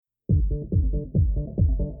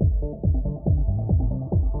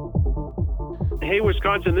Hey,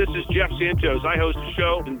 Wisconsin, this is Jeff Santos. I host a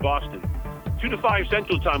show in Boston. 2 to 5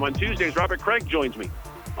 Central Time on Tuesdays, Robert Craig joins me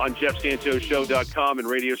on JeffSantosShow.com and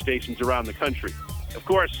radio stations around the country. Of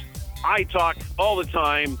course, I talk all the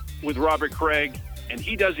time with Robert Craig, and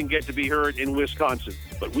he doesn't get to be heard in Wisconsin.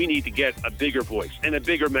 But we need to get a bigger voice and a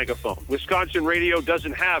bigger megaphone. Wisconsin radio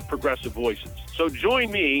doesn't have progressive voices. So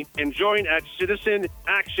join me and join at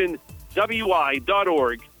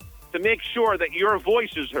citizenactionwi.org to make sure that your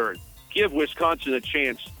voice is heard. Give Wisconsin a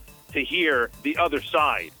chance to hear the other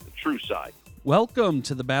side, the true side. Welcome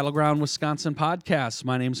to the Battleground Wisconsin podcast.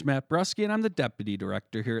 My name's Matt Brusky, and I'm the Deputy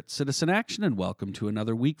Director here at Citizen Action, and welcome to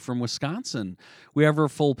another week from Wisconsin. We have our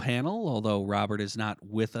full panel, although Robert is not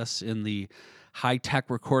with us in the high-tech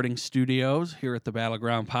recording studios here at the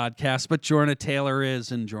Battleground podcast, but Jorna Taylor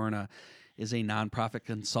is, and Jorna is a nonprofit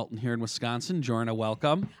consultant here in Wisconsin. Jorna,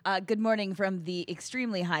 welcome. Good morning from the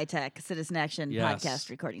extremely high-tech Citizen Action Yes. podcast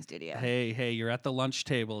recording studio. Hey, you're at the lunch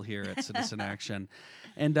table here at Citizen Action.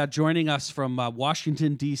 And joining us from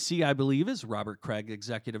Washington, D.C., I believe, is Robert Craig,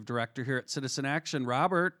 Executive Director here at Citizen Action.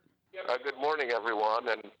 Robert. Good morning, everyone.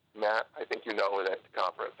 And Matt, I think you know that the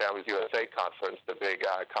conference, Families USA Conference, the big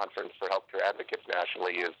conference for healthcare advocates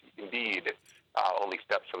nationally, is indeed only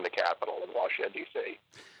steps from the Capitol in Washington, D.C.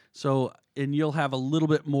 So, and you'll have a little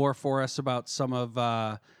bit more for us about some of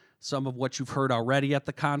what you've heard already at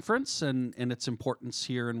the conference and its importance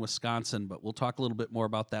here in Wisconsin, but we'll talk a little bit more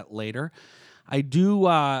about that later. I do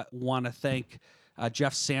want to thank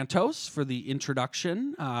Jeff Santos for the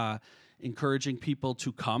introduction, encouraging people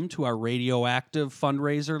to come to our Radioactive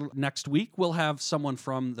fundraiser next week. We'll have someone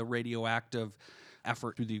from the Radioactive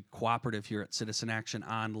effort through the cooperative here at Citizen Action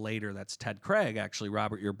on later. That's Ted Craig, actually,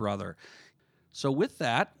 Robert, your brother. So with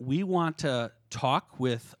that, we want to talk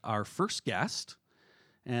with our first guest,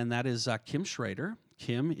 and that is Kim Schrader.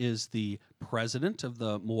 Kim is the president of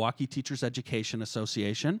the Milwaukee Teachers Education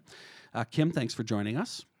Association. Kim, thanks for joining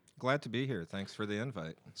us. Glad to be here. Thanks for the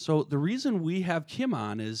invite. So the reason we have Kim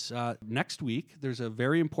on is next week there's a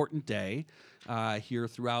very important day here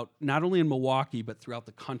throughout, not only in Milwaukee, but throughout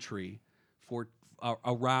the country for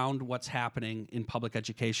around what's happening in public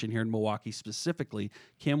education here in Milwaukee specifically.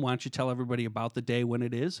 Kim, why don't you tell everybody about the day, when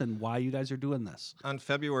it is, and why you guys are doing this? On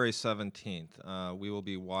February 17th, we will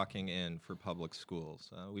be walking in for public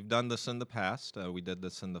schools. We've done this in the past. We did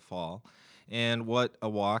this in the fall. And what a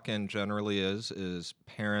walk-in generally is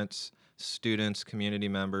parents, students, community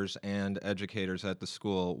members, and educators at the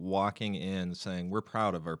school walking in saying, we're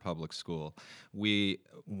proud of our public school. We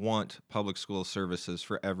want public school services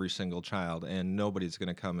for every single child, and nobody's going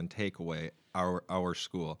to come and take away our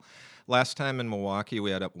school. Last time in Milwaukee,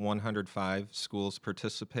 we had 105 schools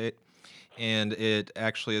participate, and it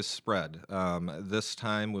actually has spread. This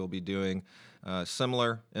time we'll be doing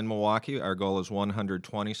similar in Milwaukee. Our goal is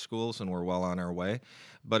 120 schools, and we're well on our way.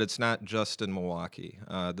 But it's not just in Milwaukee.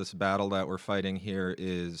 This battle that we're fighting here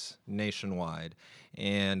is nationwide,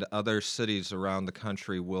 and other cities around the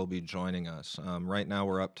country will be joining us. Right now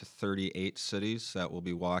we're up to 38 cities that will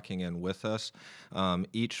be walking in with us,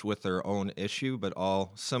 each with their own issue, but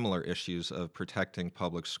all similar issues of protecting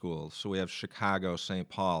public schools. So we have Chicago, St.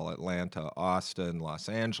 Paul, Atlanta, Austin, Los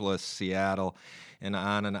Angeles, Seattle, and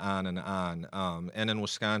on and on and on. And in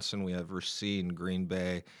Wisconsin, we have Racine, Green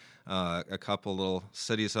Bay, a couple little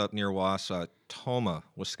cities up near Wausau. Toma,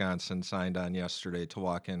 Wisconsin, signed on yesterday to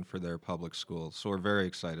walk in for their public schools. So we're very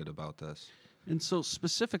excited about this. And so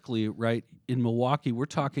specifically, right, in Milwaukee, we're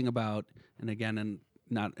talking about, and again, and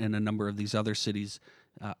not in a number of these other cities,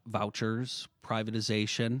 vouchers,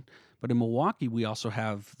 privatization. But in Milwaukee, we also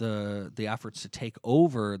have the efforts to take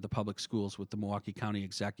over the public schools with the Milwaukee County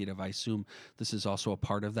Executive. I assume this is also a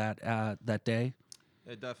part of that day?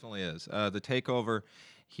 It definitely is. The takeover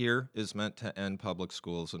here is meant to end public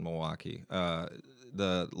schools in Milwaukee.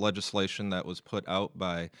 The legislation that was put out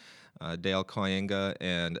by Dale Koyenga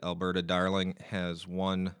and Alberta Darling has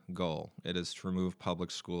one goal. It is to remove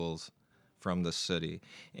public schools from the city.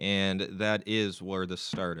 And that is where this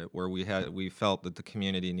started, where we felt that the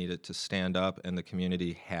community needed to stand up, and the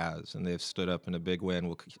community has, and they've stood up in a big way and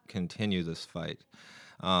will continue this fight.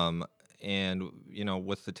 And,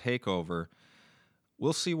 with the takeover,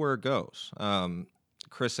 we'll see where it goes.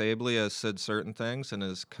 Chris Abele has said certain things, and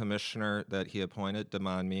his commissioner that he appointed,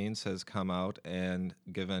 Damon Means, has come out and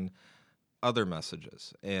given other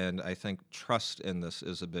messages. And I think trust in this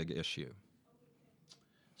is a big issue.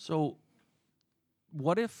 So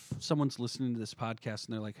what if someone's listening to this podcast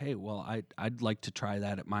and they're like, hey, well, I'd like to try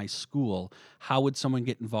that at my school. How would someone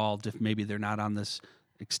get involved if maybe they're not on this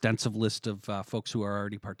extensive list of folks who are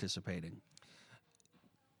already participating?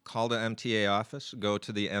 call the MTA office, go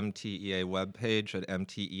to the MTEA webpage at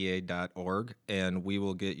mtea.org, and we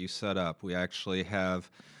will get you set up. We actually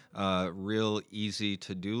have a real easy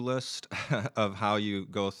to-do list of how you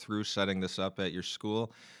go through setting this up at your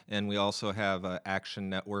school. And we also have an action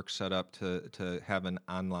network set up to have an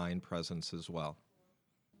online presence as well.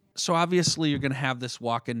 So obviously you're going to have this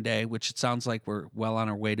walk-in day, which it sounds like we're well on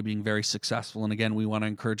our way to being very successful. And again, we want to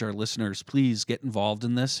encourage our listeners, please get involved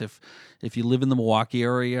in this. If you live in the Milwaukee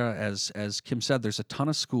area, as Kim said, there's a ton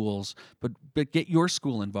of schools, but get your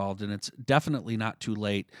school involved, and it's definitely not too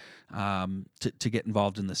late to get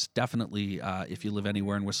involved in this. Definitely if you live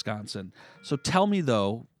anywhere in Wisconsin. So tell me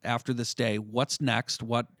though, after this day, what's next?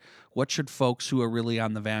 What should folks who are really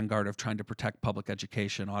on the vanguard of trying to protect public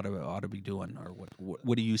education ought to be doing, or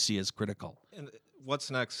what do you see as critical? And what's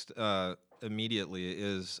next immediately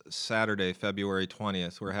is Saturday, February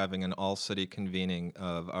 20th. We're having an all-city convening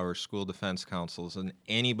of our school defense councils and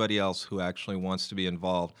anybody else who actually wants to be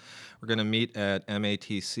involved. We're going to meet at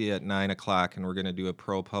MATC at 9 o'clock, and we're going to do a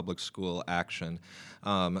pro-public school action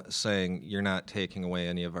saying you're not taking away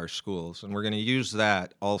any of our schools. And we're going to use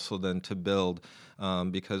that also then to build,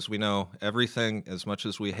 because we know everything, as much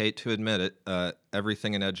as we hate to admit it,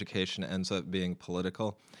 everything in education ends up being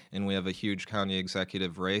political. And we have a huge county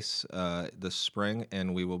executive race this spring,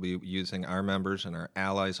 and we will be using our members and our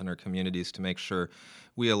allies and our communities to make sure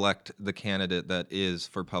we elect the candidate that is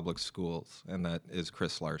for public schools, and that is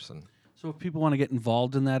Chris Larson. So if people want to get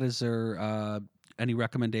involved in that, is there any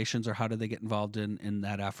recommendations, or how do they get involved in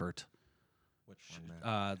that effort? Which one,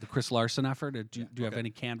 Matt? The Chris Larson effort? Do you have any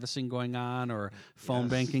canvassing going on or phone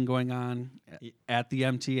banking going on at the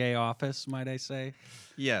MTA office, might I say?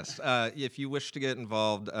 Yes. If you wish to get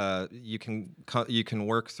involved, you can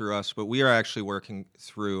work through us, but we are actually working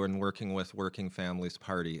with Working Families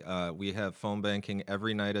Party. We have phone banking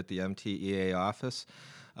every night at the MTEA office,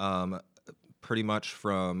 pretty much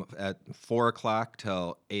from at 4 o'clock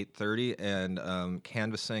till 8:30, and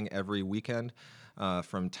canvassing every weekend.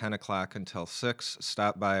 From 10 o'clock until 6.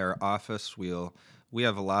 Stop by our office. We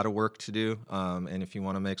have a lot of work to do, and if you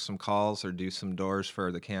want to make some calls or do some doors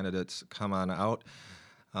for the candidates, come on out.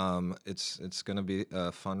 It's going to be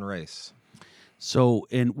a fun race. So,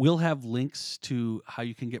 and we'll have links to how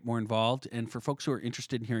you can get more involved. And for folks who are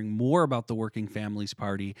interested in hearing more about the Working Families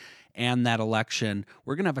Party and that election,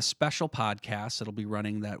 we're going to have a special podcast that'll be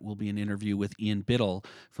running that will be an interview with Ian Biddle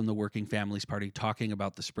from the Working Families Party talking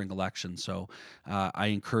about the spring election. So I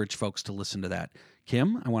encourage folks to listen to that.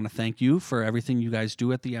 Kim, I want to thank you for everything you guys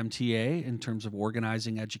do at the MTA in terms of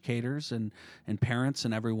organizing educators and parents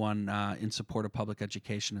and everyone in support of public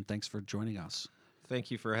education. And thanks for joining us. Thank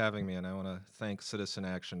you for having me, and I want to thank Citizen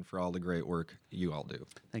Action for all the great work you all do.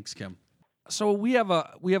 Thanks, Kim. So we have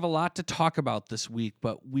a lot to talk about this week,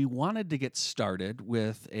 but we wanted to get started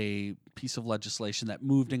with a piece of legislation that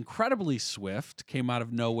moved incredibly swift, came out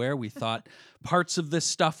of nowhere. We thought parts of this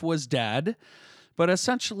stuff was dead, but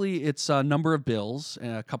essentially it's a number of bills,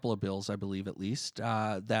 a couple of bills, I believe at least,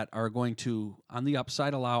 that are going to, on the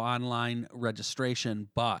upside, allow online registration,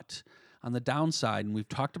 but on the downside, and we've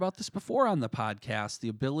talked about this before on the podcast, the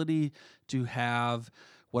ability to have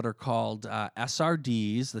what are called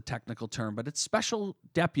SRDs, the technical term, but it's special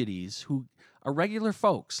deputies who are regular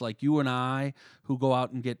folks like you and I who go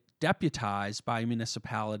out and get deputized by a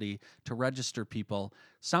municipality to register people.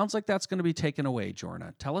 Sounds like that's going to be taken away,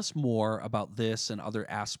 Jorna. Tell us more about this and other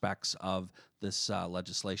aspects of this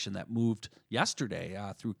legislation that moved yesterday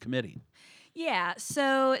through committee. Yeah,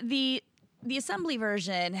 so the assembly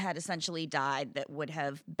version had essentially died that would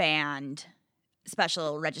have banned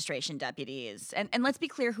special registration deputies. And let's be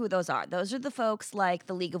clear who those are. Those are the folks like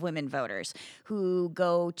the League of Women Voters who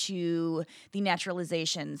go to the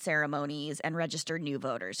naturalization ceremonies and register new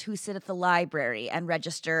voters, who sit at the library and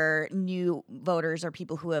register new voters or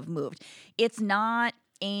people who have moved. It's not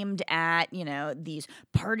aimed at, these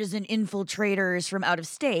partisan infiltrators from out of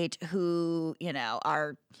state who,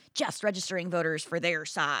 are just registering voters for their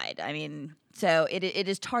side. I mean, so it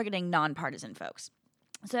is targeting nonpartisan folks.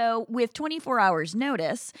 So with 24 hours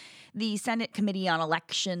notice, the Senate Committee on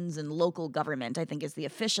Elections and Local Government, I think is the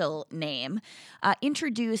official name,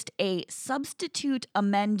 introduced a substitute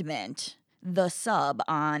amendment, the sub,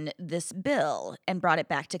 on this bill and brought it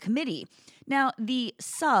back to committee. Now, the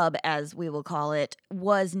sub, as we will call it,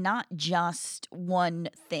 was not just one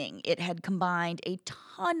thing. It had combined a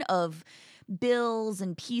ton of bills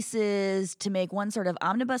and pieces to make one sort of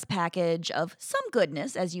omnibus package of some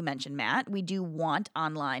goodness. As you mentioned, Matt, we do want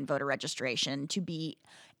online voter registration to be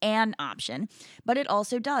an option, but it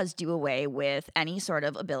also does do away with any sort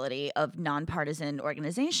of ability of nonpartisan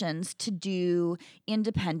organizations to do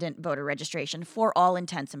independent voter registration for all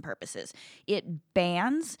intents and purposes. It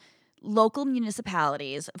bans local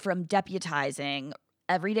municipalities from deputizing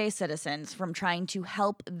everyday citizens from trying to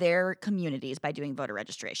help their communities by doing voter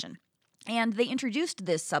registration. And they introduced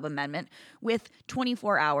this sub-amendment with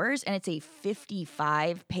 24 hours, and it's a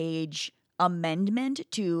 55-page amendment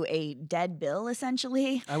to a dead bill,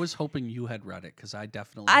 essentially. I was hoping you had read it because I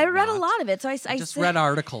definitely I have read not. a lot of it, so I just read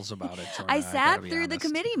articles about it. Jordan, I gotta sat be through the honest.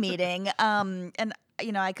 committee meeting, and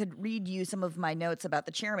I could read you some of my notes about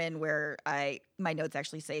the chairman, where my notes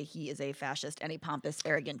actually say he is a fascist and a pompous,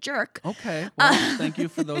 arrogant jerk. Okay, well, thank you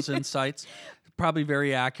for those insights. Probably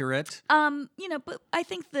very accurate. But I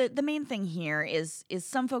think the main thing here is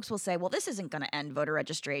some folks will say, well, this isn't going to end voter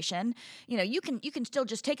registration. You can still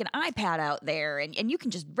just take an iPad out there and you can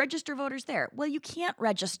just register voters there. Well, you can't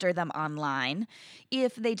register them online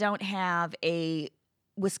if they don't have a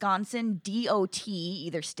Wisconsin DOT,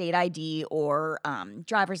 either state ID or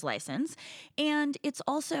driver's license. And it's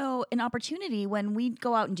also an opportunity when we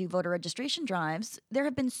go out and do voter registration drives. There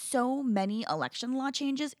have been so many election law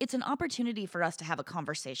changes. It's an opportunity for us to have a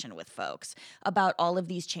conversation with folks about all of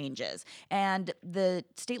these changes. And the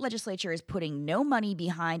state legislature is putting no money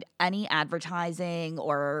behind any advertising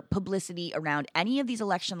or publicity around any of these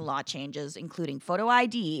election law changes, including photo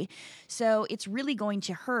ID. So it's really going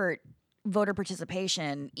to hurt voter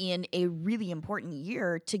participation in a really important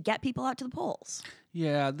year to get people out to the polls.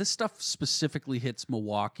 Yeah, this stuff specifically hits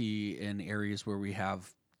Milwaukee and areas where we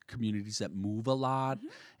have communities that move a lot.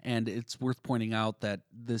 And it's worth pointing out that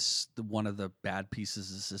one of the bad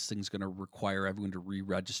pieces is this thing's going to require everyone to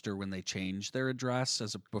re-register when they change their address.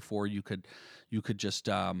 Before you could just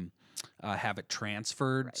have it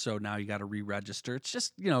transferred. Right. So now you got to re-register. It's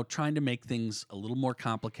just, trying to make things a little more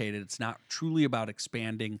complicated. It's not truly about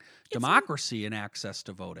expanding democracy and access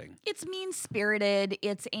to voting. It's mean-spirited.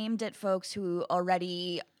 It's aimed at folks who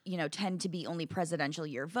already, tend to be only presidential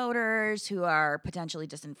year voters, who are potentially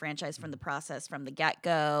disenfranchised from the process from the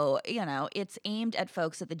get-go. It's aimed at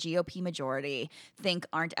folks that the GOP majority think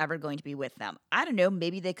aren't ever going to be with them. I don't know,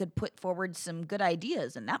 maybe they could put forward some good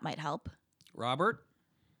ideas and that might help. Robert?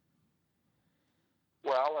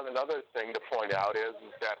 Well, and another thing to point out is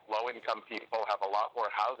that low-income people have a lot more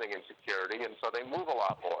housing insecurity, and so they move a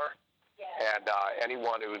lot more. And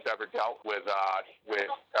anyone who's ever dealt with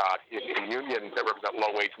unions that represent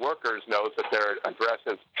low-wage workers knows that their address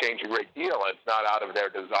has changed a great deal. It's not out of their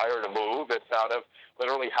desire to move. It's out of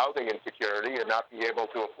literally housing insecurity and not being able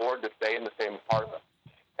to afford to stay in the same apartment.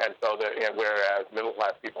 And so, whereas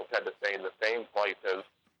middle-class people tend to stay in the same places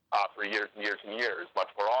for years and years and years,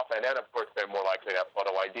 much more often, and of course they're more likely to have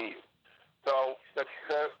photo IDs. So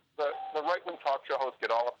the right-wing talk show hosts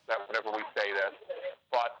get all upset whenever we say this,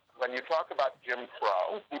 but when you talk about Jim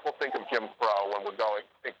Crow, people think of Jim Crow when we're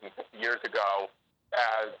thinking 50 years ago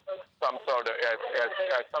as some sort of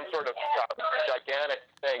gigantic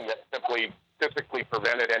thing that simply physically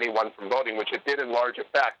prevented anyone from voting, which it did in large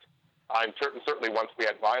effect. I'm certainly once we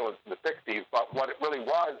had violence in the 60s, but what it really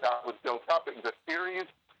was built up. It was a series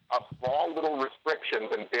of small little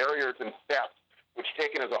restrictions and barriers and steps, which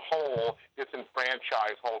taken as a whole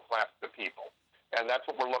disenfranchise whole classes of people. And that's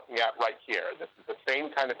what we're looking at right here. This is the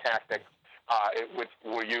same kind of tactics which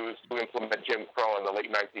were used to implement Jim Crow in the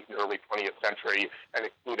late 19th and early 20th century and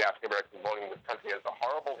exclude African-American voting in this country. It has a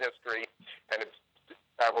horrible history, and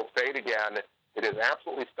I will say it again, it is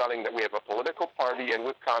absolutely stunning that we have a political party in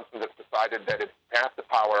Wisconsin that's decided that its path to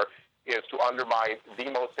power is to undermine the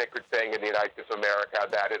most sacred thing in the United States of America,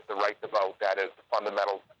 that is the right to vote, that is the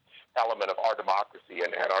fundamental element of our democracy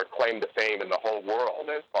and our claim to fame in the whole world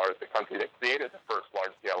as far as the country that created the first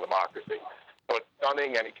large-scale democracy. So it's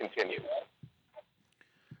stunning, and it continues.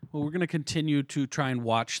 Well, we're going to continue to try and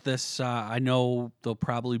watch this. I know there'll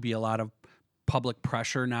probably be a lot of public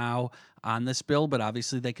pressure now on this bill, but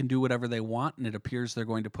obviously they can do whatever they want, and it appears they're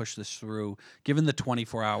going to push this through, given the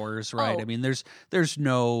 24 hours, right? I mean, there's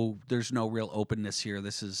no real openness here.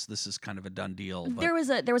 This is kind of a done deal. But.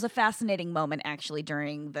 There was a fascinating moment actually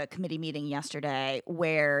during the committee meeting yesterday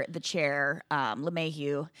where the chair,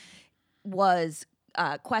 LeMahieu, was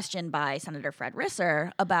questioned by Senator Fred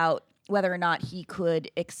Risser about whether or not he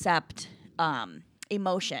could accept a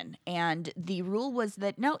motion, and the rule was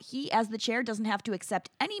that no, he as the chair doesn't have to accept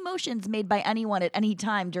any motions made by anyone at any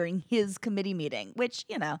time during his committee meeting, which,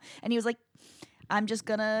 and he was like, I'm just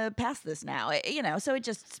gonna pass this now, so it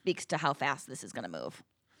just speaks to how fast this is gonna move.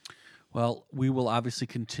 Well, we will obviously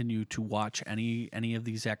continue to watch any of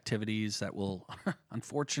these activities that will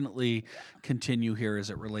unfortunately continue here as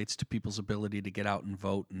it relates to people's ability to get out and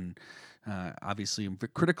vote, and obviously a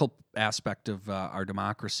critical aspect of our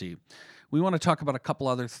democracy. We want to talk about a couple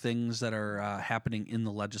other things that are happening in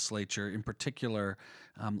the legislature. In particular,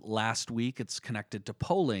 last week it's connected to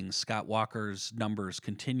polling. Scott Walker's numbers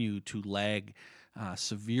continue to lag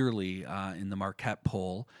severely in the Marquette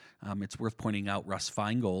poll. It's worth pointing out Russ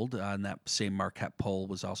Feingold in that same Marquette poll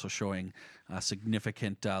was also showing a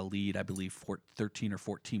significant lead, I believe 13 or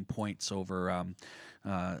 14 points over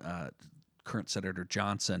current Senator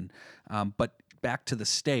Johnson. But back to the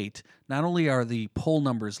state, not only are the poll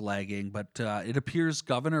numbers lagging, but it appears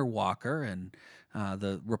Governor Walker and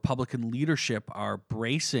the Republican leadership are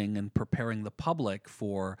bracing and preparing the public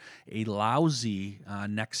for a lousy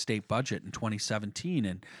next state budget in 2017,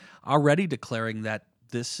 and already declaring that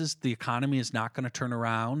the economy is not going to turn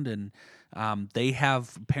around, and they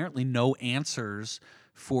have apparently no answers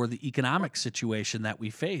for the economic situation that we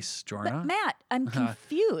face, Jorna. But Matt, I'm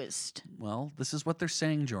confused. Well, this is what they're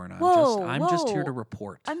saying, Jorna. Whoa, I'm just here to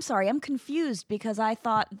report. I'm sorry, I'm confused because I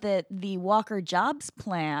thought that the Walker Jobs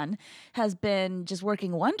Plan has been just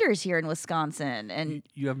working wonders here in Wisconsin. And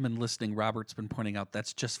you haven't been listening. Robert's been pointing out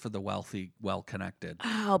that's just for the wealthy, well-connected.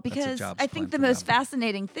 Oh, because I think the most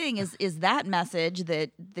fascinating thing is that message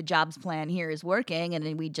that the jobs plan here is working,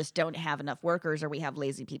 and we just don't have enough workers, or we have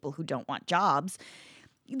lazy people who don't want jobs.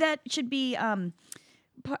 That should be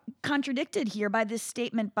contradicted here by this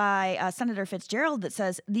statement by Senator Fitzgerald that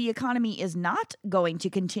says the economy is not going to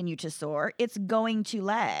continue to soar, it's going to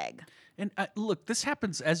lag. And look, this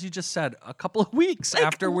happens, as you just said, a couple of weeks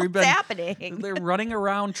after we've been happening. They're running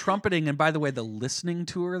around trumpeting. And by the way, the listening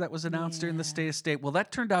tour that was announced during the State of State, well,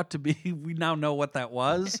 that turned out to be, we now know what that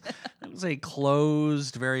was. It was a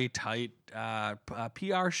closed, very tight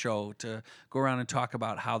PR show to go around and talk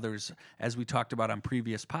about how there's, as we talked about on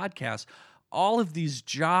previous podcasts, all of these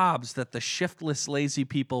jobs that the shiftless, lazy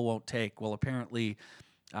people won't take. Well, apparently,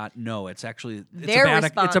 no, it's actually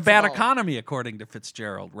it's a bad economy, according to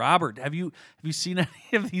Fitzgerald. Robert, have you seen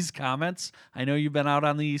any of these comments? I know you've been out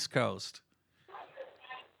on the East Coast.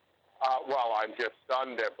 Well, I'm just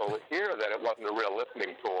stunned to hear that it wasn't a real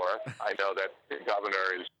listening tour. I know that the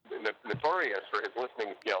governor is notorious for his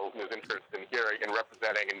listening skills and his interest in hearing and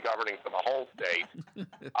representing and governing for the whole state.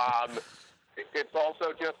 It's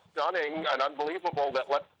also just stunning and unbelievable that,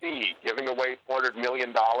 let's see, giving away $400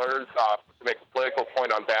 million to make a political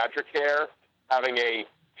point on Badger Care, having a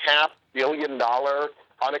 $500 million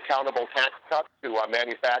unaccountable tax cut to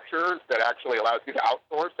manufacturers that actually allows you to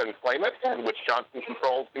outsource and claim it, and which Johnson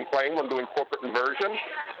Controls can claim when doing corporate inversion,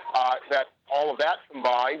 that all of that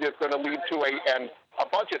combined is going to lead to a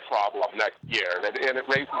budget problem next year. And it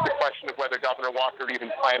raises the question of whether Governor Walker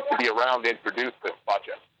even plans to be around to introduce this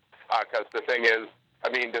budget. Because the thing is, I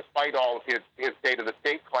mean, despite all of his state of the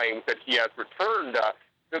state claims that he has returned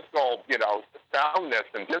fiscal, soundness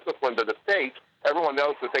and discipline to the state, everyone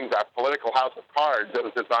knows the thing's a political house of cards that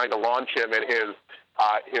was designed to launch him in his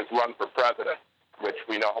run for president, which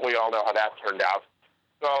we all know how that turned out.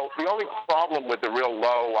 So the only problem with the real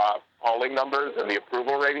low polling numbers and the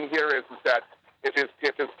approval rating here is that if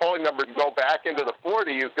his polling numbers go back into the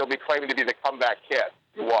 40s, he'll be claiming to be the comeback kid.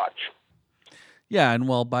 You watch. Yeah, and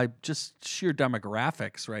well, by just sheer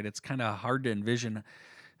demographics, right? It's kind of hard to envision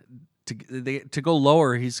to go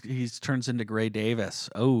lower. He's turns into Gray Davis.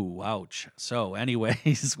 Oh, ouch. So,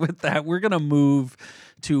 anyways, with that, we're gonna move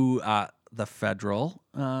to the federal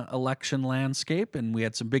election landscape, and we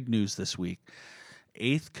had some big news this week.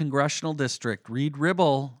 8th Congressional District, Reed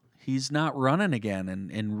Ribble. He's not running again,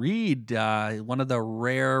 and Reed, one of the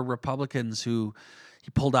rare Republicans who. He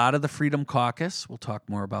pulled out of the Freedom Caucus. We'll talk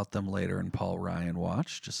more about them later in Paul Ryan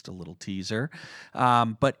Watch, just a little teaser.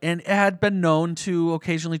 But had been known to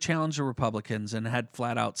occasionally challenge the Republicans and had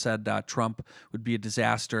flat out said Trump would be a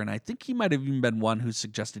disaster. And I think he might have even been one who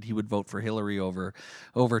suggested he would vote for Hillary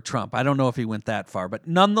over Trump. I don't know if he went that far. But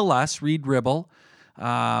nonetheless, Reed Ribble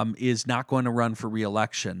is not going to run for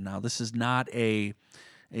re-election. Now, this is not a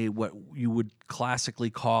what you would classically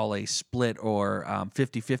call a split or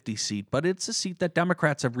 50-50 seat, but it's a seat that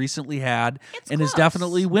Democrats have recently had and is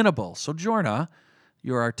definitely winnable. So, Jorna,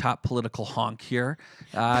 you're our top political honk here.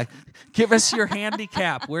 Give us your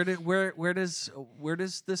handicap. Where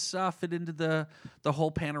does this fit into the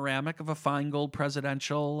whole panoramic of a Feingold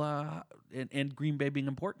presidential and Green Bay being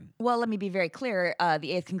important. Well, let me be very clear.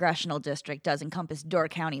 The 8th Congressional District does encompass Door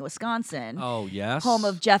County, Wisconsin. Oh, yes. Home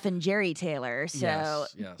of Jeff and Jerry Taylor. So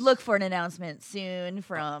Yes. look for an announcement soon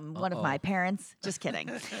from one of my parents. Just kidding.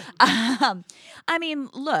 I mean,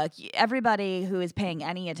 look, everybody who is paying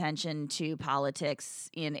any attention to politics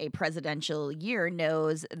in a presidential year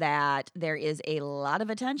knows that there is a lot of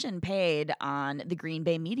attention paid on the Green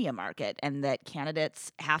Bay media market and that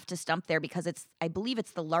candidates have to stump there because I believe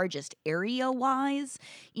it's the largest area-wise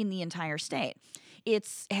in the entire state. It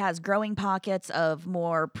has growing pockets of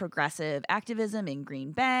more progressive activism in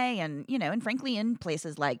Green Bay and, and frankly in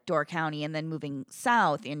places like Door County and then moving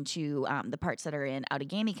south into the parts that are in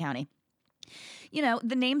Outagamie County.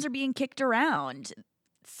 The names are being kicked around.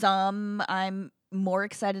 Some I'm more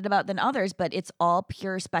excited about than others, but it's all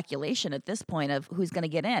pure speculation at this point of who's going to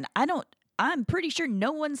get in. I'm pretty sure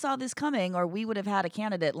no one saw this coming or we would have had a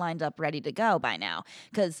candidate lined up ready to go by now.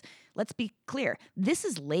 Because let's be clear, this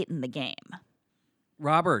is late in the game.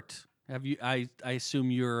 Robert, have you? I assume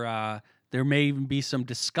you're. There may even be some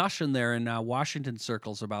discussion there in Washington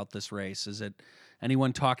circles about this race. Is it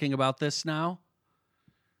anyone talking about this now?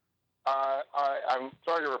 I'm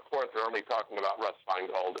sorry to report they're only talking about Russ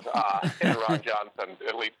Feingold and Ron Johnson,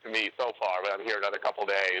 at least to me so far. But I'm here another couple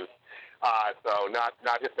days, so not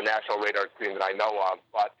just the national radar screen that I know of,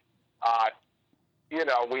 but.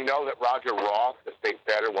 We know that Roger Roth, the state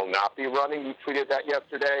senator, will not be running. He tweeted that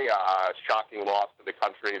yesterday. Shocking loss to the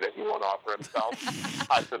country that he won't offer himself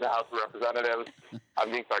to the House of Representatives. I'm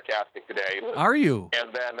being sarcastic today. Are you?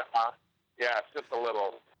 And then, it's just a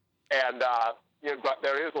little. And, but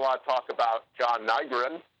there is a lot of talk about John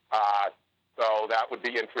Nygren. So that would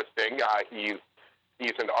be interesting.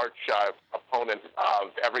 He's an arch opponent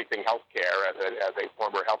of everything healthcare as a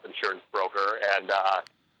former health insurance broker. And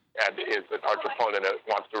is an arch opponent that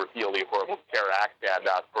wants to repeal the Affordable Care Act and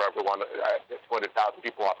for everyone, 200,000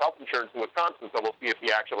 people off health insurance in Wisconsin. So we'll see if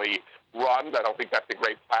he actually runs. I don't think that's a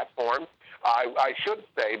great platform. I should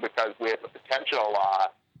say, because we have a potential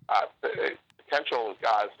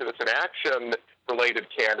citizen action related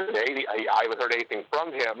candidate. I haven't heard anything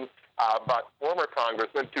from him. But former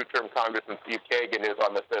Congressman, two-term Congressman Steve Kagan is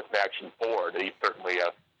on the Citizen Action Board. He's certainly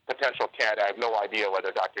a potential candidate. I have no idea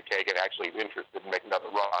whether Dr. Kagan actually is interested in making another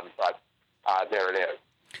run, but there it is.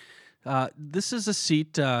 This is a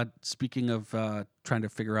seat, speaking of trying to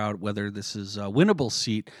figure out whether this is a winnable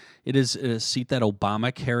seat, it is a seat that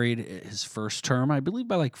Obama carried his first term, I believe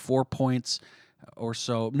by like 4 points or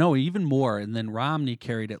so. No, even more. And then Romney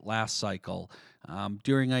carried it last cycle.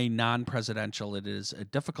 During a non-presidential, it is a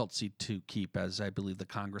difficult seat to keep, as I believe the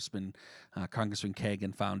Congressman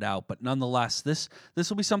Kagan found out. But nonetheless, this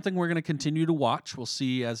will be something we're going to continue to watch. We'll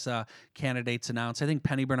see as candidates announce. I think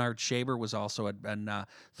Penny Bernard Shaver was also had been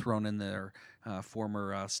thrown in there,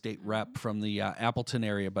 former state rep from the Appleton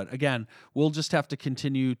area. But again, we'll just have to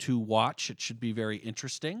continue to watch. It should be very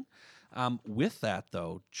interesting. With that,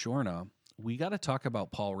 though, Jorna, we got to talk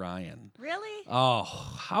about Paul Ryan. Really? Oh,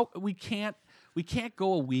 how we can't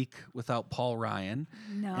go a week without Paul Ryan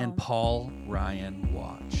and Paul Ryan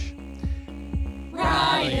Watch.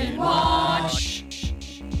 Ryan Watch.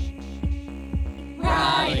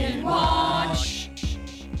 Ryan Watch.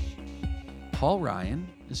 Paul Ryan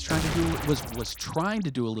is was trying to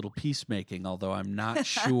do a little peacemaking, although I'm not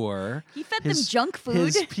sure. He fed them junk food.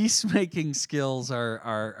 His peacemaking skills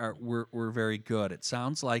were very good. It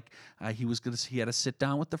sounds like he had to sit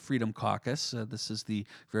down with the Freedom Caucus. This is the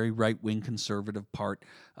very right-wing conservative part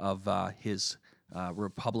of his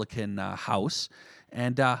Republican House.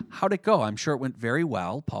 And how'd it go? I'm sure it went very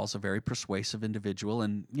well. Paul's a very persuasive individual,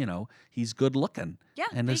 and he's good looking. Yeah,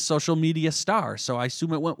 and a social media star. So I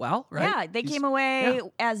assume it went well, right? Yeah, they came away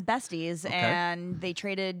as besties, and they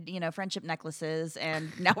traded, friendship necklaces,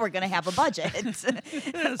 and now we're gonna have a budget.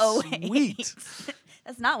 Oh, sweet.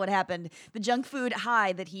 That's not what happened. The junk food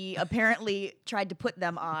high that he apparently tried to put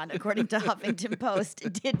them on, according to Huffington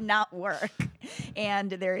Post, did not work.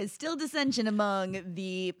 And there is still dissension among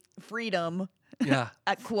the Freedom,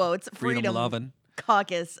 quotes, Freedom loving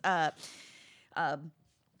Caucus,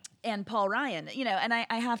 and Paul Ryan. And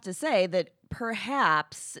I have to say that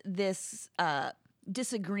perhaps this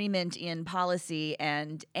disagreement in policy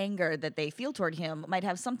and anger that they feel toward him might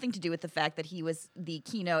have something to do with the fact that he was the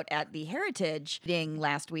keynote at the Heritage meeting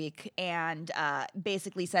last week and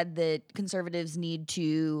basically said that conservatives need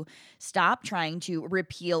to stop trying to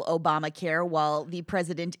repeal Obamacare while the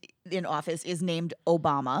president in office is named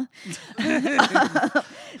Obama.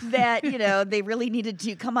 That, they really needed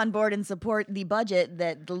to come on board and support the budget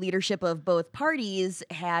that the leadership of both parties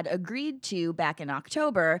had agreed to back in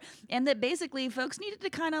October, and that basically folks needed to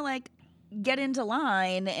kind of get into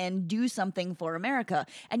line and do something for America.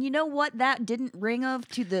 And you know what that didn't ring of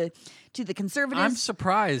to the conservatives? I'm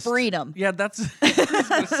surprised. Freedom. Yeah, that's I was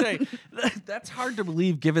gonna say that's hard to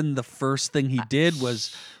believe given the first thing he did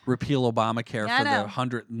was repeal Obamacare I for know. the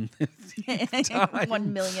 150th time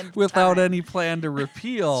 1 millionth without time. any plan to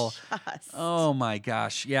repeal. Oh my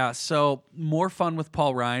gosh. Yeah, so more fun with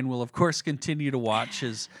Paul Ryan. We'll of course continue to watch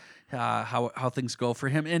his how things go for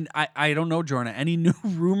him. And I don't know, Jorna, any new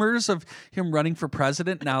rumors of him running for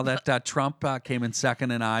president now that Trump came in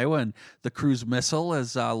second in Iowa and the cruise missile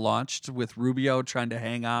is launched with Rubio trying to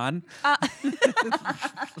hang on?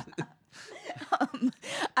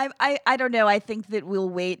 I don't know. I think that we'll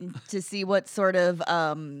wait to see what sort of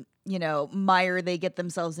mire they get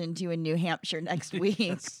themselves into in New Hampshire next week.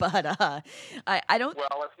 Yes. But I don't.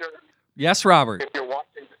 Well, Yes, Robert. if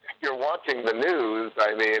you're watching the news,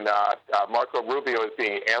 I mean, Marco Rubio is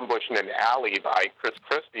being ambushed in an alley by Chris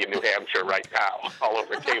Christie in New Hampshire right now, all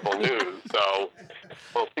over cable news. So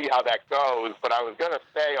we'll see how that goes. But I was going to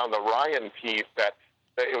say on the Ryan piece that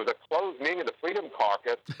it was a closed meeting of the Freedom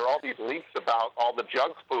Caucus. There are all these leaks about all the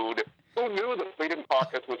junk food. Who knew the Freedom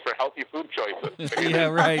Caucus was for healthy food choices? Yeah,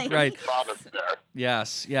 right. Promise there.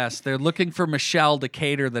 Yes. They're looking for Michelle to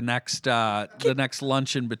cater the next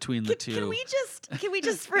luncheon between the two. Can we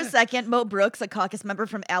just for a second? Mo Brooks, a caucus member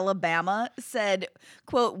from Alabama, said,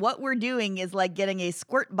 "quote What we're doing is like getting a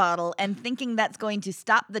squirt bottle and thinking that's going to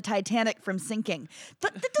stop the Titanic from sinking.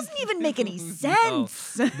 That doesn't even make any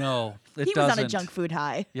sense." No, it he doesn't. was on a junk food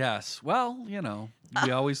high. Yes. Well,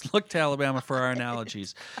 we always look to Alabama for our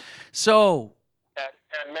analogies. So,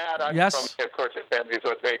 And Matt, I'm yes. from, of course, at Families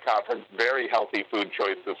USA Conference, very healthy food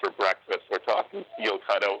choices for breakfast. We're talking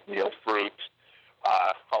steel-cut oatmeal, fruit,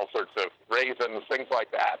 all sorts of raisins, things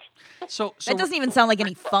like that. So That doesn't even sound like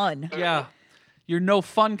any fun. yeah. Your no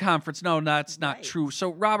fun conference. No, that's not Right. true.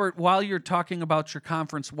 So, Robert, while you're talking about your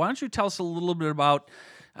conference, why don't you tell us a little bit about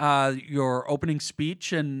your opening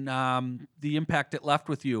speech and the impact it left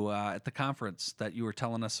with you at the conference that you were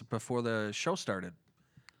telling us before the show started?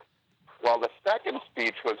 Well, the second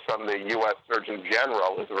speech was from the U.S. Surgeon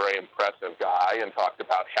General, who's a very impressive guy, and talked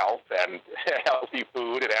about health and healthy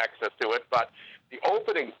food and access to it. But the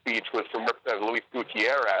opening speech was from Representative Luis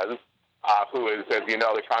Gutierrez, who is, as you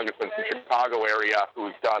know, the congressman from the Chicago area,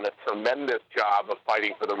 who's done a tremendous job of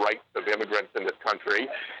fighting for the rights of immigrants in this country.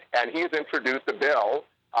 And he has introduced a bill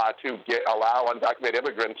to allow undocumented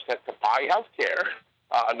immigrants to buy health care.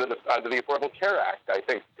 Under the Affordable Care Act. I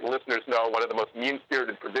think listeners know one of the most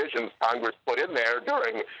mean-spirited provisions Congress put in there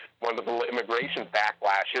during one of the immigration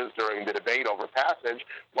backlashes during the debate over passage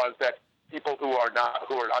was that people who are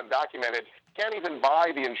undocumented can't even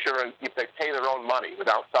buy the insurance if they pay their own money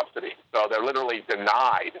without subsidy. So they're literally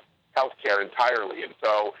denied health care entirely. And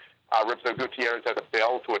so Representative Gutierrez has a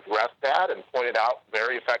bill to address that and pointed out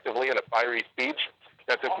very effectively in a fiery speech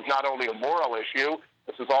that this is not only a moral issue,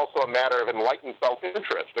 this is also a matter of enlightened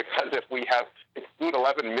self-interest, because if we exclude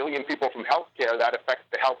 11 million people from health care, that affects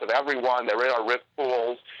the health of everyone. They're in our risk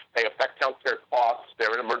pools. They affect health care costs.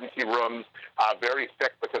 They're in emergency rooms, very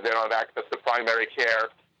sick because they don't have access to primary care.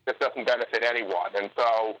 This doesn't benefit anyone. And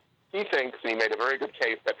so he thinks, he made a very good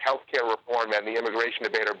case, that health care reform and the immigration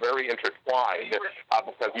debate are very intertwined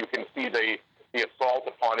because you can see the assault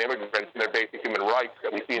upon immigrants and their basic human rights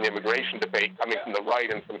that we see in the immigration debate coming from the right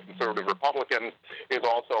and from conservative Republicans is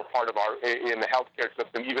also part of in the healthcare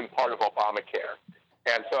system, even part of Obamacare.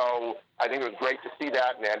 And so I think it was great to see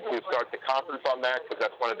that and to start the conference on that, because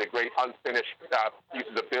that's one of the great unfinished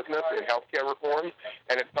pieces of business in healthcare reform.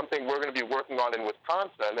 And it's something we're going to be working on in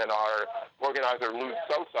Wisconsin. And our organizer, Luz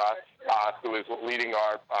Sosa, who is leading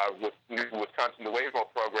our Wisconsin New Wave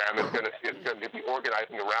program, is going to be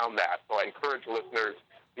organizing around that. So I encourage listeners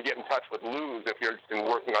to get in touch with Luz if you're interested in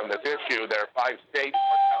working on this issue. There are 5 states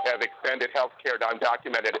that have extended health care to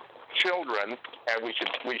undocumented children, and we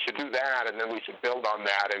should do that, and then we should build on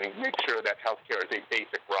that and make sure that health care is a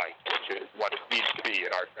basic right, which is what it needs to be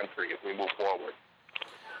in our country as we move forward.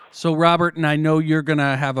 So, Robert, and I know you're going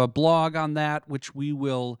to have a blog on that, which we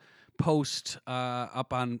will post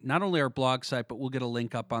up on not only our blog site, but we'll get a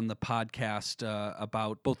link up on the podcast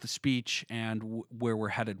about both the speech and where we're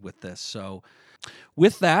headed with this. So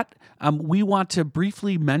with that, we want to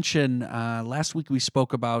briefly mention, last week we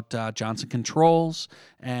spoke about Johnson Controls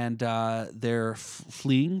and their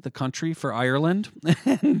fleeing the country for Ireland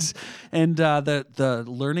and the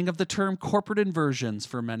learning of the term corporate inversions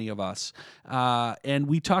for many of us. And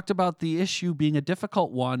we talked about the issue being a difficult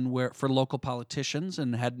one for local politicians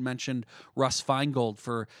and had mentioned Russ Feingold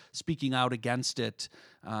for speaking out against it.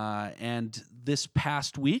 And this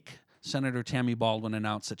past week, Senator Tammy Baldwin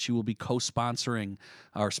announced that she will be co-sponsoring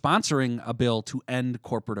or sponsoring a bill to end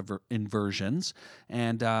corporate inversions.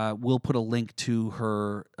 And we'll put a link to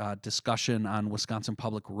her discussion on Wisconsin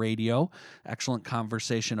Public Radio. Excellent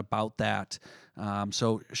conversation about that.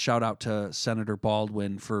 So shout out to Senator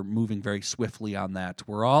Baldwin for moving very swiftly on that.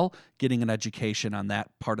 We're all getting an education on that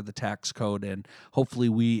part of the tax code, and hopefully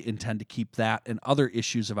we intend to keep that and other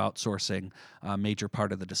issues of outsourcing a major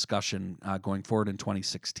part of the discussion going forward in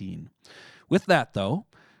 2016. With that, though,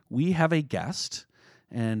 we have a guest.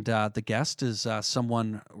 And the guest is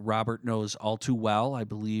someone Robert knows all too well. I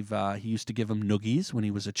believe he used to give him noogies when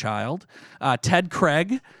he was a child. Ted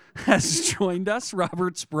Craig has joined us,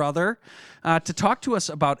 Robert's brother, to talk to us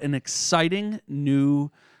about an exciting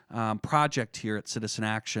new project here at Citizen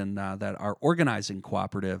Action that our organizing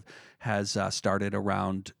cooperative has started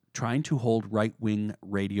around trying to hold right-wing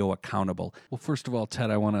radio accountable. Well, first of all,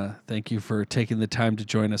 Ted, I want to thank you for taking the time to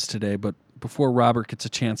join us today. But before Robert gets a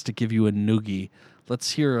chance to give you a noogie,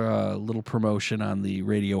 let's hear a little promotion on the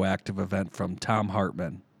Radioactive event from Tom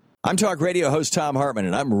Hartman. I'm Talk Radio host Tom Hartman,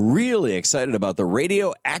 and I'm really excited about the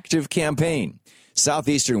Radioactive campaign.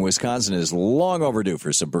 Southeastern Wisconsin is long overdue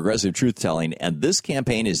for some progressive truth-telling, and this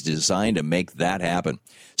campaign is designed to make that happen.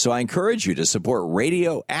 So I encourage you to support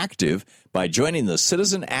Radioactive by joining the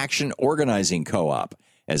Citizen Action Organizing Co-op.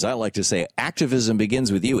 As I like to say, activism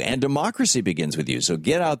begins with you, and democracy begins with you. So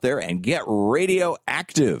get out there and get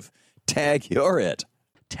Radioactive. Tag, you're it.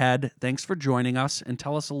 Ted, thanks for joining us, and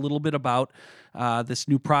tell us a little bit about this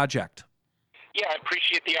new project. Yeah, I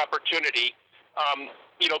appreciate the opportunity.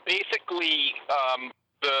 Basically,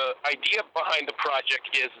 the idea behind the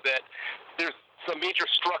project is that there's some major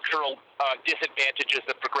structural disadvantages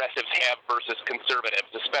that progressives have versus conservatives,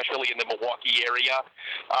 especially in the Milwaukee area.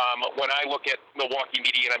 When I look at Milwaukee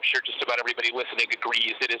media, and I'm sure just about everybody listening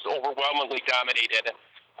agrees, it is overwhelmingly dominated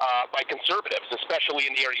by conservatives, especially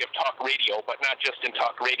in the area of talk radio, but not just in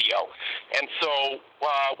talk radio. And so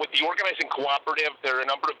with the organizing cooperative, there are a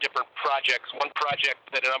number of different projects. One project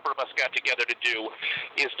that a number of us got together to do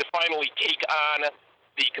is to finally take on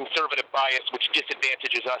the conservative bias which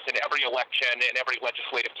disadvantages us in every election, in every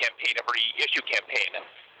legislative campaign, every issue campaign.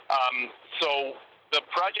 So the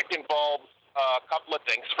project involves a couple of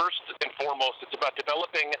things. First and foremost, it's about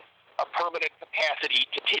developing a permanent capacity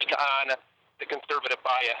to take on the conservative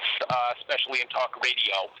bias, especially in talk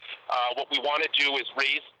radio. What we want to do is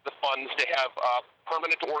raise the funds to have a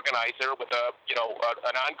permanent organizer with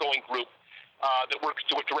an ongoing group that works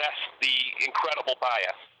to address the incredible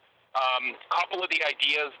bias. Couple of the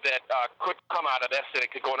ideas that could come out of this, and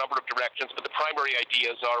it could go a number of directions, but the primary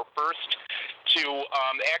ideas are first to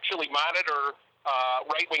actually monitor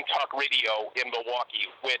right-wing talk radio in Milwaukee,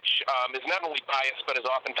 which is not only biased but is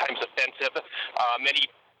oftentimes offensive. Many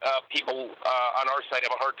people on our side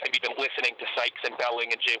have a hard time even listening to Sykes and Belling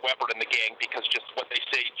and Jay Weber and the gang because just what they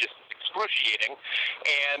say just is excruciating.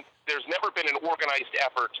 And there's never been an organized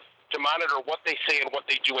effort to monitor what they say and what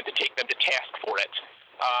they do and to take them to task for it.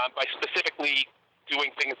 By specifically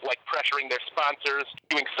doing things like pressuring their sponsors,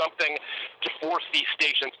 doing something to force these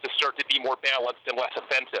stations to start to be more balanced and less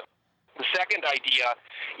offensive. The second idea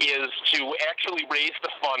is to actually raise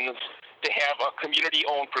the funds to have a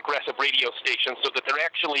community-owned progressive radio station so that there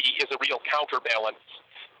actually is a real counterbalance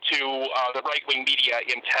to the right-wing media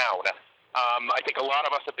in town. I think a lot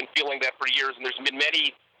of us have been feeling that for years, and there's been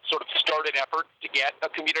many sort of started efforts to get a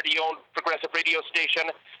community-owned progressive radio station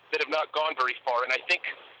that have not gone very far. And I think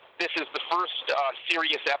this is the first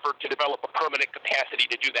serious effort to develop a permanent capacity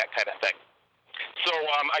to do that kind of thing. So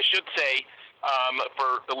I should say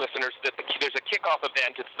for the listeners that there's a kickoff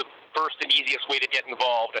event. It's the first and easiest way to get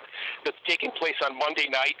involved. That's taking place on Monday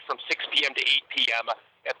night from 6 p.m. to 8 p.m.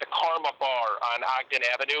 at the Karma Bar on Ogden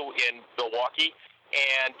Avenue in Milwaukee.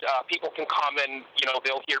 And people can come and,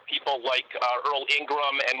 they'll hear people like Earl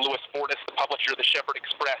Ingram and Louis Fortis, the publisher of the Shepherd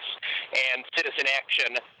Express, and Citizen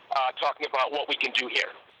Action talking about what we can do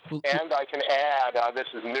here. And I can add, this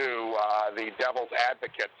is new, the Devil's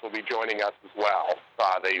Advocates will be joining us as well.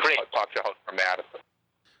 The talk show host from Madison.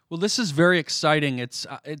 Well, this is very exciting. It's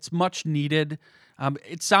much needed.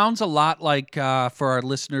 It sounds a lot like, for our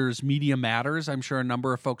listeners, Media Matters. I'm sure a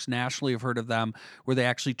number of folks nationally have heard of them, where they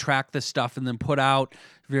actually track this stuff and then put out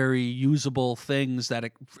very usable things that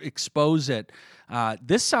expose it.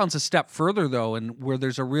 This sounds a step further, though, and where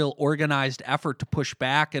there's a real organized effort to push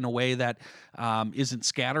back in a way that isn't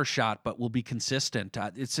scattershot but will be consistent.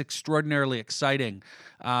 It's extraordinarily exciting.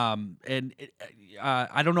 I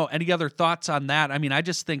don't know, any other thoughts on that? I mean, I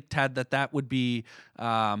just think, Ted, that would be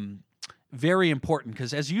very important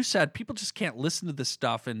because, as you said, people just can't listen to this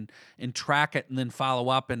stuff and track it and then follow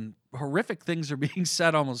up. And horrific things are being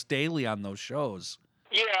said almost daily on those shows.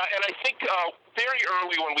 Yeah, and I think very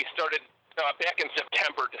early when we started back in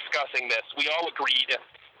September discussing this, we all agreed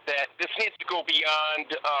that this needs to go beyond,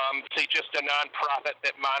 say, just a nonprofit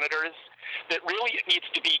that monitors, that really it needs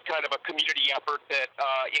to be kind of a community effort that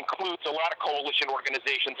includes a lot of coalition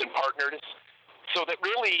organizations and partners, so that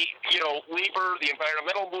really, labor, the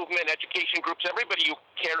environmental movement, education groups, everybody who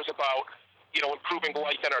cares about, improving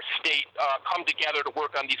life in our state come together to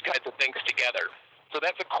work on these kinds of things together. So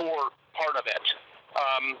that's a core part of it.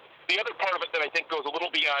 The other part of it that I think goes a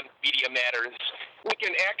little beyond Media Matters, we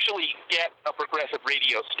can actually get a progressive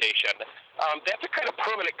radio station. That's a kind of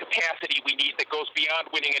permanent capacity we need that goes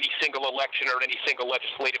beyond winning any single election or any single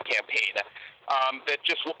legislative campaign, that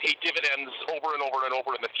just will pay dividends over and over and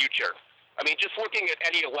over in the future. I mean, just looking at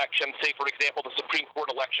any election, say, for example, the Supreme Court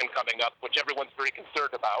election coming up, which everyone's very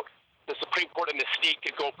concerned about, the Supreme Court in this state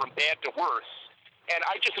could go from bad to worse. And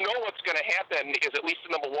I just know what's going to happen is, at least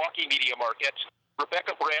in the Milwaukee media market,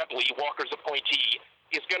 Rebecca Bradley, Walker's appointee,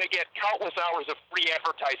 is going to get countless hours of free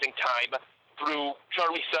advertising time through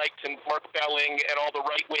Charlie Sykes and Mark Belling and all the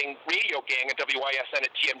right-wing radio gang at WISN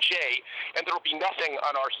and TMJ, and there will be nothing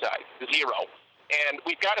on our side, zero. And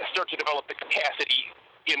we've got to start to develop the capacity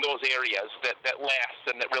in those areas that lasts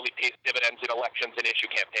and that really pays dividends in elections and issue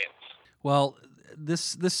campaigns. Well,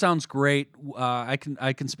 this sounds great. I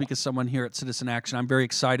can speak as someone here at Citizen Action. I'm very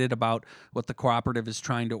excited about what the cooperative is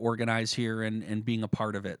trying to organize here and being a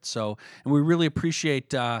part of it. So, and we really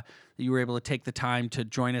appreciate that you were able to take the time to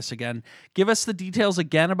join us again. Give us the details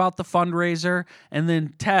again about the fundraiser, and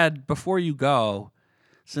then Ted, before you go,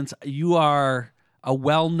 since you are a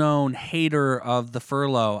well-known hater of the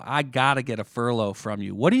furlough, I gotta get a furlough from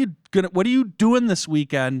you. What are you doing this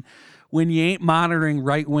weekend when you ain't monitoring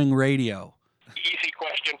right-wing radio? Easy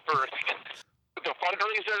question first. The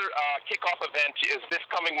fundraiser kickoff event is this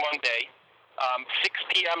coming Monday, 6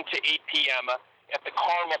 p.m. to 8 p.m. at the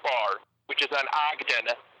Karma Bar, which is on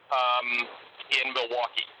Ogden in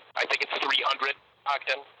Milwaukee. I think it's 300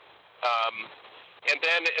 Ogden. And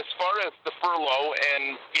then as far as the furlough,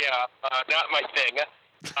 and not my thing,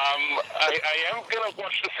 I am going to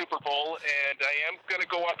watch the Super Bowl, and I am going to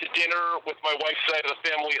go out to dinner with my wife's side of the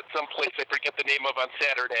family at some place I forget the name of on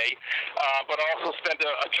Saturday, but I'll also spend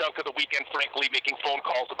a chunk of the weekend, frankly, making phone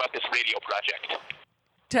calls about this radio project.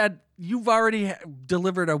 Ted, you've already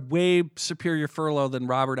delivered a way superior furlough than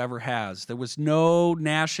Robert ever has. There was no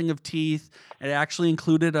gnashing of teeth. It actually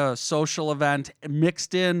included a social event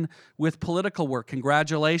mixed in with political work.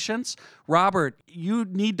 Congratulations. Robert, you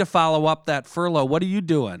need to follow up that furlough. What are you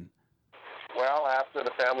doing? Well, after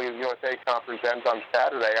the Family of USA conference ends on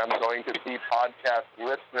Saturday, I'm going to see podcast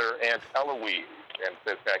listener Aunt Eloise and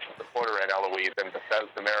Satisfaction supporter Aunt Eloise in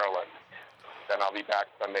Bethesda, Maryland. Then I'll be back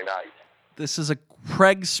Sunday night. This is a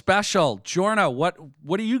Craig special. Jorna,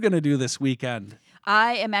 what are you going to do this weekend?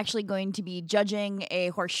 I am actually going to be judging a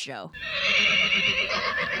horse show.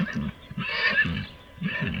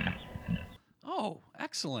 Oh,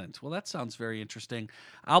 excellent. Well, that sounds very interesting.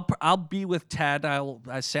 I'll be with Ted.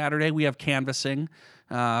 Saturday we have canvassing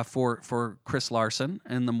for Chris Larson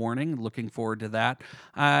in the morning. Looking forward to that.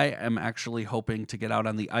 I am actually hoping to get out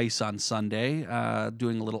on the ice on Sunday,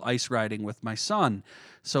 doing a little ice riding with my son.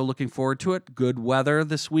 So looking forward to it. Good weather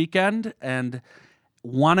this weekend. And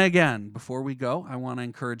before we go, I want to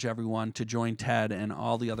encourage everyone to join Ted and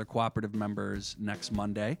all the other cooperative members next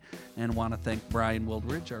Monday. And want to thank Brian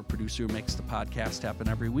Wildridge, our producer who makes the podcast happen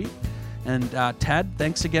every week. And Ted,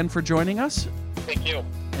 thanks again for joining us. Thank you.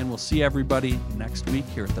 And we'll see everybody next week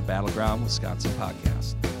here at the Battleground Wisconsin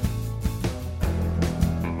podcast.